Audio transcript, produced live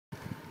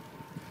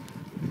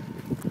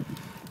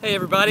Hey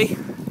everybody,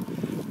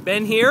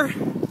 Ben here.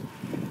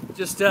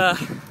 Just thought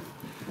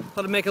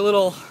I'd make a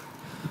little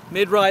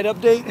mid-ride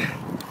update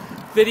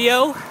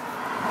video.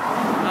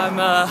 I'm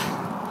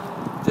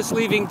just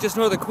leaving just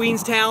north of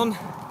Queenstown,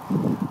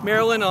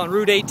 Maryland on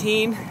Route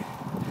 18.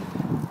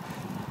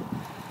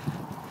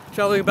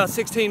 Traveling about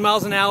 16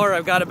 miles an hour.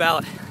 I've got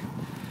about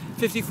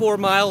 54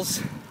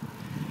 miles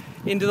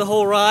into the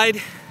whole ride.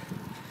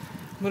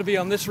 I'm going to be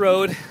on this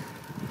road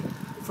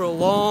for a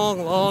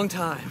long, long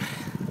time.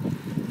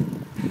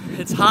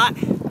 It's hot.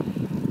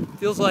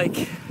 Feels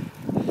like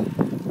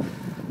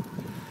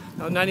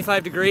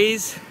 95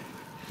 degrees.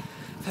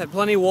 I've had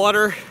plenty of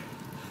water, a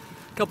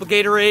couple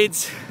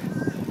Gatorades,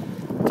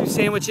 2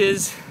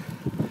 sandwiches.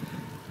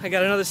 I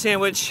got another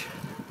sandwich,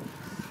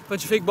 a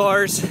bunch of fig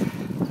bars, a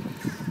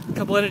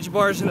couple energy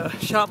bars, and a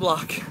shot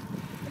block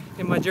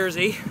in my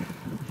jersey.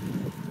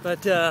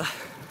 But had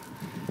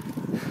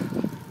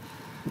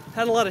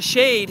a lot of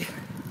shade.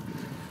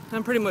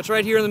 I'm pretty much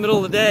right here in the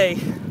middle of the day.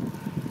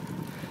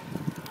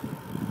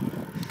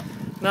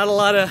 Not a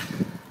lot of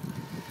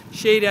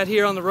shade out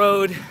here on the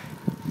road,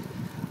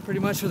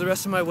 pretty much for the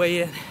rest of my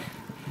way in.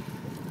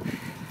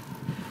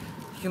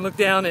 You can look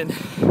down and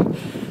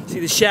see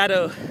the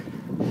shadow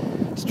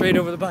straight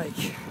over the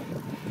bike.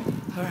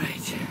 All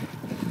right.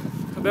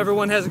 Hope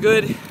everyone has a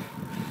good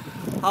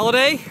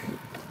holiday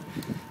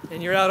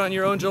and you're out on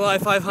your own July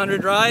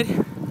 500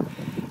 ride.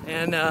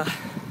 And I'll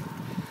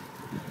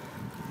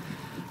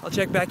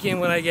check back in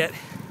when I get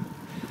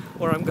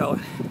where I'm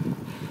going.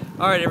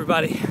 All right,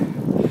 everybody.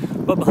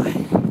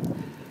 Bye-bye.